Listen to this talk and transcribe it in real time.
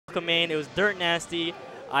main. It was dirt nasty.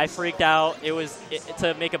 I freaked out. It was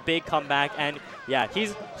to make a big comeback, and yeah,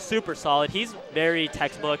 he's super solid. He's very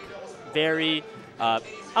textbook, very. I'm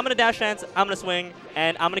gonna dash dance, I'm gonna swing,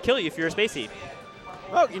 and I'm gonna kill you if you're a spacey.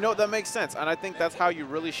 Well, you know, that makes sense, and I think that's how you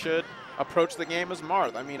really should approach the game as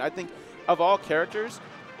Marth. I mean, I think of all characters,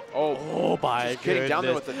 oh my goodness. Getting down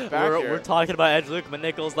there with the back we're talking about Edgeluca, but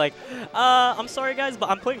Nikhil's like, I'm sorry guys, but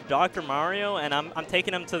I'm putting Dr. Mario, and I'm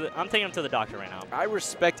taking him to the doctor right now. I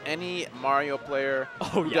respect any Mario player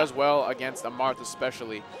who does well against a Marth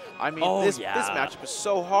especially. I mean, this matchup is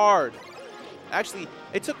so hard. Actually,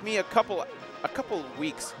 it took me a couple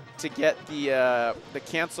weeks to get the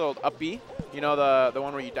canceled up B. You know, the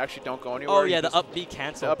one where you actually don't go anywhere. Oh yeah, the up B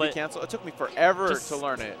cancel. The up B cancel. It took me forever to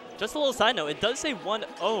learn it. Just a little side note, it does say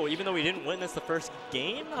 1-0, even though we didn't witness the first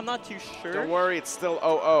game. I'm not too sure. Don't worry, it's still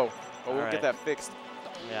 0-0, but we'll get that fixed.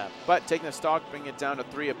 Yeah. But taking the stock, bringing it down to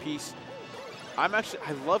 3 apiece. I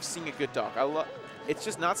love seeing a good dock. It's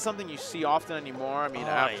just not something you see often anymore. I mean,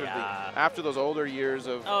 after those older years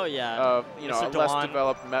of you know, a less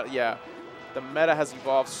developed meta, the meta has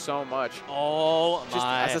evolved so much. Oh just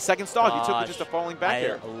my! As a second stock, you took it just a falling back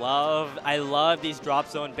here. I love these drop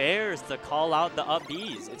zone bears to call out the up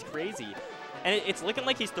Bs. It's crazy, and it's looking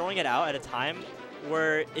like he's throwing it out at a time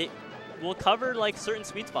where it will cover like certain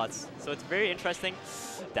sweet spots. So it's very interesting.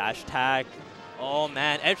 Dash tag. Oh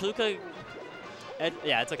man, Edgeluca.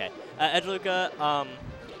 Yeah, it's okay. Edgeluca,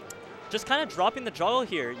 just kind of dropping the juggle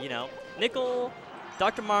here. You know, Nikhil,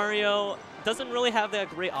 Dr. Mario doesn't really have that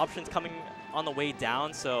great options coming on the way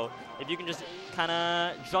down, so if you can just kind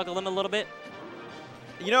of juggle them a little bit.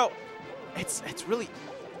 You know, it's really...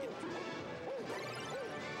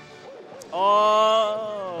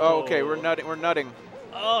 Oh, okay, we're nutting.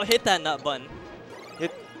 Oh, hit that nut button. We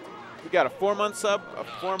got a 4-month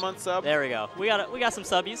sub, There we go. We got some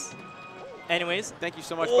subbies. Anyways. Thank you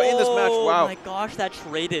so much. But in this match, wow. Oh my gosh, that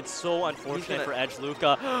traded so unfortunate for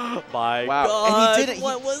Edgeluca. My God. And he didn't.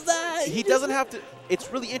 What was that? He doesn't have to.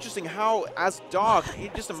 It's really interesting how, as Dog,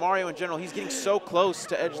 just a Mario in general, he's getting so close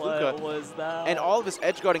to Edgeluca. What was that? And all of his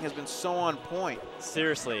edge guarding has been so on point.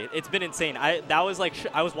 Seriously, it's been insane. That was like,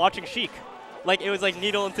 I was watching Sheik. Like, it was like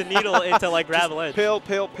needle into needle into like grab a ledge. Pill.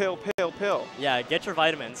 Yeah, get your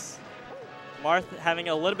vitamins. Marth having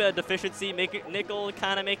a little bit of deficiency, Nikhil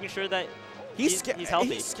kind of making sure that he's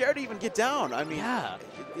healthy. He's scared to even get down. I mean,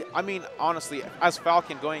 I mean, honestly, as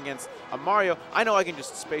Falcon going against a Mario, I know I can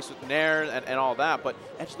just space with Nair and all that, but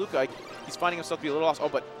Edgeluca, he's finding himself to be a little lost. Oh,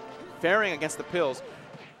 but faring against the pills.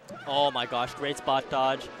 Oh my gosh, great spot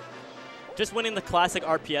dodge. Just winning the classic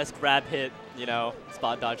RPS grab hit, you know,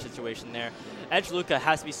 spot dodge situation there. Edgeluca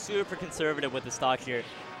has to be super conservative with the stock here.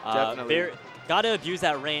 Definitely. Gotta abuse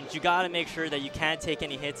that range. You gotta make sure that you can't take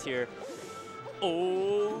any hits here.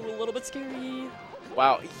 Oh, a little bit scary.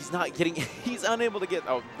 Wow, he's not getting, he's unable to get,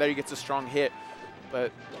 oh, there he gets a strong hit.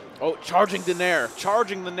 But, oh, charging the Nair,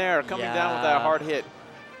 coming down with that hard hit.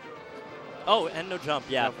 Oh, and no jump,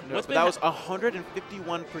 yeah. No, but that was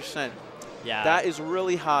 151%. Yeah. That is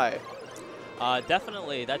really high.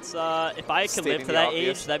 Definitely. That's, if I could live to that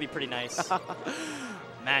age, that'd be pretty nice.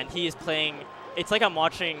 Man, he is playing, it's like I'm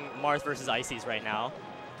watching Marth versus Ices right now.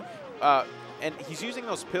 And he's using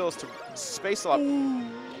those pills to space a lot.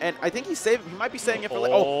 And I think he might be saving it for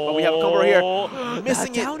like, oh, but we have a combo here.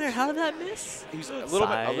 Missing it. Downer, how did that miss? He's a little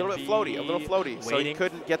bit floaty, so he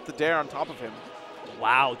couldn't get the dare on top of him.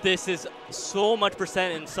 Wow, this is so much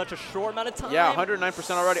percent in such a short amount of time. Yeah,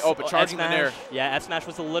 109% already. Oh, but charging the Nair. Yeah, F smash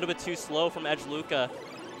was a little bit too slow from Edgeluca.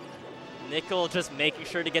 Nikhil just making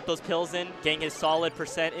sure to get those pills in, getting his solid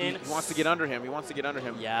percent in. He wants to get under him.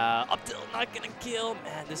 Yeah, up tilt not gonna kill.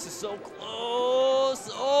 Man, this is so close.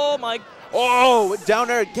 Oh my. Oh, down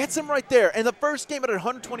air gets him right there. And the first game at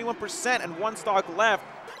 121% and 1 stock left.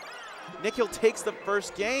 Nikhil takes the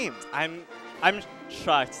first game. I'm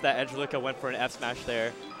shocked that Edgeluca went for an F smash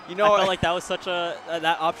there. You know, I felt like that was such a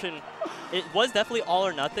that option. It was definitely all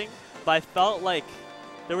or nothing, but I felt like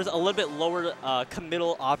there was a little bit lower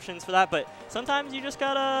committal options for that, but sometimes you just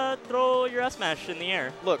gotta throw your S-Smash in the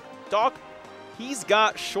air. Look, Doc, he's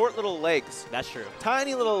got short little legs. That's true.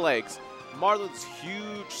 Tiny little legs. Marlon's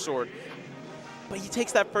huge sword. But he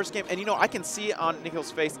takes that first game, and you know, I can see on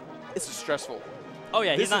Nikhil's face, this is stressful. Oh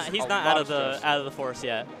yeah, he's not out of the force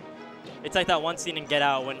yet. It's like that one scene in Get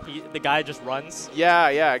Out when the guy just runs.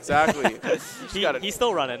 Yeah, exactly. He's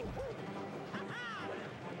still running.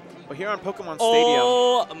 But here on Pokemon Stadium.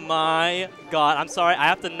 Oh my God! I'm sorry, I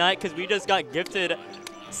have to nut because we just got gifted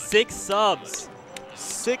 6 subs.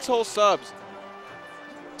 6 whole subs.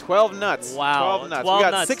 12 nuts. Wow. 12 nuts. 12 we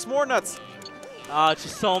got nuts. 6 more nuts.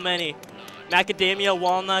 Just so many. macadamia,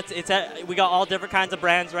 walnuts. We got all different kinds of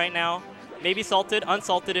brands right now. Maybe salted,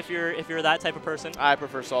 unsalted if you're that type of person. I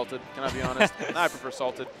prefer salted. Can I be honest? I prefer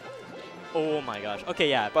salted. Oh my gosh. Okay,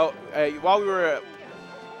 yeah. But while we were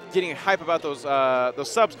getting hype about those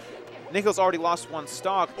subs, Nikhil's already lost one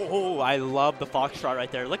stock. Oh, I love the Foxtrot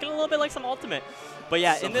right there. Looking a little bit like some Ultimate. But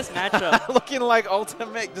yeah, in this matchup. Looking like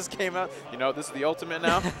Ultimate just came out. You know, this is the Ultimate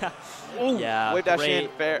now. Ooh, yeah, wave dash in,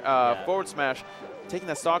 forward smash. Taking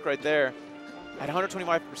that stock right there at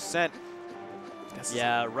 125%.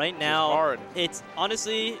 Yeah, right now, it's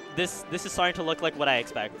honestly, this is starting to look like what I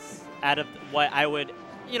expect out of what I would,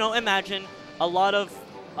 imagine. A lot of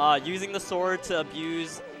using the sword to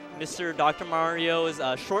abuse Mr. Dr. Mario's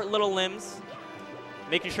short little limbs,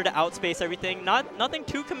 making sure to outspace everything. Nothing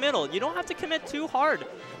too committal. You don't have to commit too hard.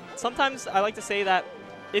 Sometimes I like to say that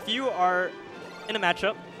if you are in a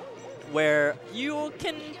matchup where you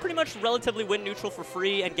can pretty much relatively win neutral for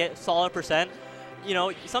free and get solid percent,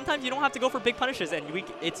 sometimes you don't have to go for big punishes, and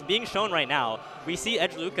it's being shown right now. We see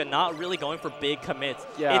Edgeluca not really going for big commits.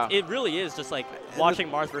 Yeah. It really is just like watching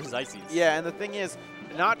Marth versus Ices. Yeah, and the thing is,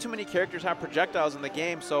 not too many characters have projectiles in the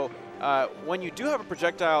game, so when you do have a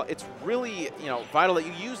projectile, it's really vital that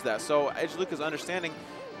you use that. So Edgeluca's understanding,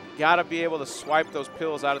 gotta be able to swipe those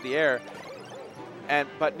pills out of the air.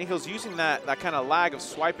 But Nikhil's using that kind of lag of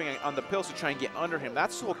swiping on the pills to try and get under him.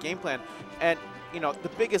 That's the whole game plan. And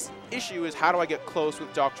the biggest issue is how do I get close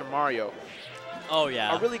with Dr. Mario? Oh,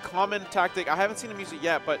 yeah. A really common tactic, I haven't seen him use it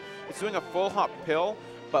yet, but it's doing a full hop pill,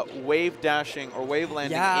 but wave dashing or wave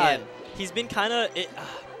landing in. He's been kind of,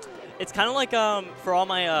 it's kind of like for all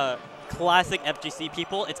my classic FGC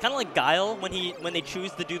people, it's kind of like Guile when they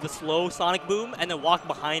choose to do the slow Sonic Boom and then walk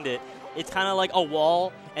behind it. It's kind of like a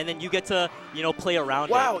wall, and then you get to, play around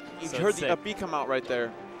it. Wow, you heard the up B come out right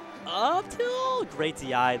there. Up till great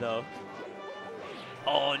DI, though.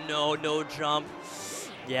 Oh, no jump.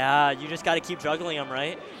 Yeah, you just got to keep juggling him,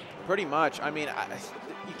 right? Pretty much. I mean,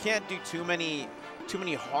 you can't do too many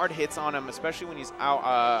hard hits on him, especially when he's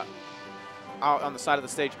out on the side of the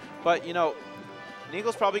stage. But,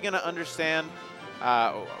 Nikhil's probably going to understand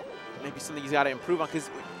maybe something he's got to improve on, because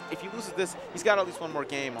if he loses this, he's got at least one more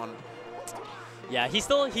game on. Yeah, he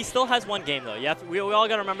still has one game, though. We all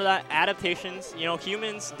got to remember that. Adaptations,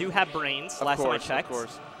 humans do have brains, last time I checked. Of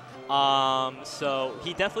course. So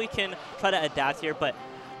he definitely can try to adapt here, but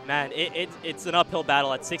man, it's an uphill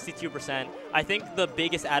battle at 62%. I think the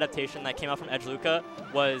biggest adaptation that came out from Edgeluca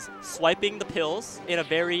was swiping the pills in a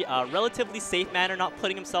very relatively safe manner, not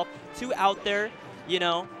putting himself too out there,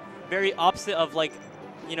 very opposite of like,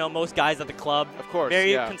 most guys at the club. Of course,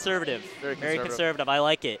 very conservative. Very conservative. I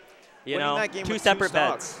like it. Two separate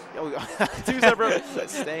bets. Two separate,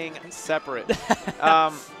 staying separate.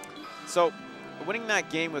 So winning that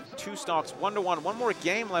game with 2 stocks, 1-1. One more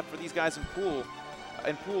game left for these guys in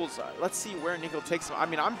pools. Let's see where Nikhil takes them. I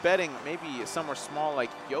mean, I'm betting maybe somewhere small like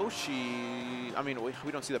Yoshi. I mean,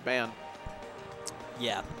 we don't see the ban.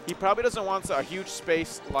 Yeah. He probably doesn't want a huge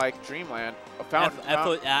space like Dreamland.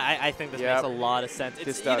 I think this makes a lot of sense.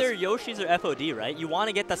 It's either Yoshi's or FOD, right? You want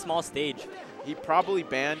to get that small stage. He probably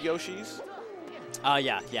banned Yoshi's.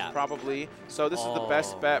 Yeah. Probably. So this is the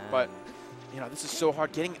best bet, but this is so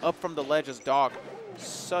hard. Getting up from the ledge as Doc,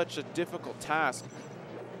 such a difficult task.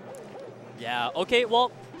 Yeah, okay,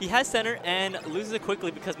 well, he has center and loses it quickly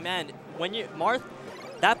because, man, when Marth,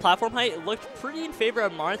 that platform height looked pretty in favor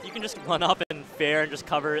of Marth. You can just run up and fair and just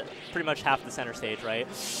cover pretty much half the center stage, right?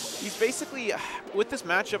 He's basically, with this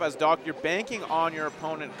matchup as Doc, you're banking on your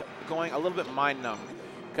opponent going a little bit mind numb,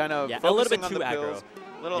 kind of focusing a little bit on too the aggro. pills.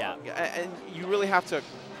 And you really have to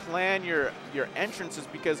plan your entrances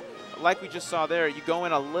because, like we just saw there, you go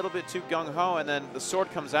in a little bit too gung-ho, and then the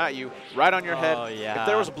sword comes at you right on your head. Yeah. If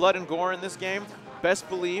there was blood and gore in this game, best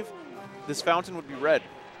believe this fountain would be red.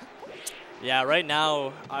 Yeah, right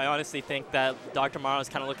now, I honestly think that Dr. Mario is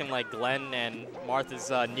kind of looking like Glenn and Marth is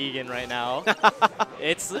Negan right now.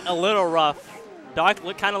 It's a little rough. Doc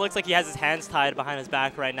kind of looks like he has his hands tied behind his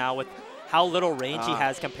back right now with how little range he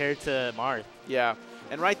has compared to Marth. Yeah.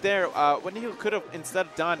 And right there, what he could have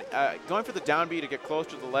instead done, going for the down B to get close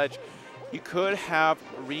to the ledge, you could have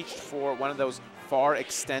reached for one of those far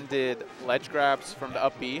extended ledge grabs from the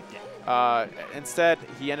up B. Instead,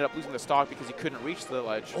 he ended up losing the stock because he couldn't reach the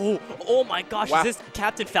ledge. Oh my gosh, wow. Is this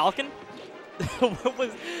Captain Falcon? What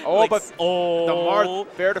was, but the Marth,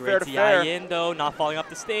 fair to fair. In, though, not falling off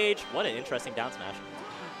the stage. What an interesting down smash.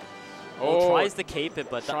 Tries to cape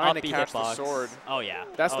it, but the up B hitbox. The sword. Oh, yeah.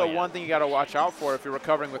 That's the one thing you got to watch out for if you're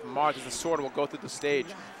recovering with Marth, is the sword will go through the stage.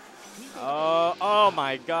 Oh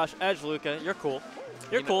my gosh, Edgeluca, you're cool.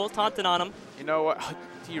 You're cool, taunting on him. You know what?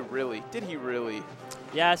 Did he really?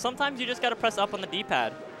 Yeah, sometimes you just got to press up on the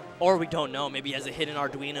D-pad. Or we don't know. Maybe he has a hidden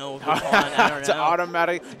Arduino. I don't it's know.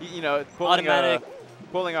 automatic, you know, pulling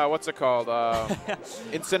what's it called?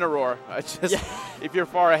 Incineroar. If you're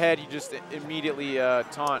far ahead, you just immediately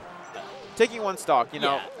taunt. Taking one stock, you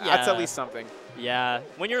know, that's at least something. Yeah,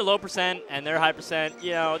 when you're low percent and they're high percent,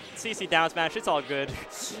 you know, CC down smash, it's all good.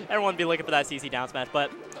 Everyone be looking for that CC down smash, but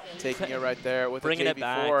taking it right there with bringing the it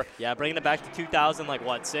back. Yeah, bringing it back to 2000, like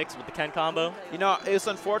what, 6 with the Ken combo. You know, it's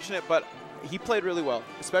unfortunate, but he played really well,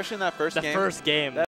 especially in that first game. The first game.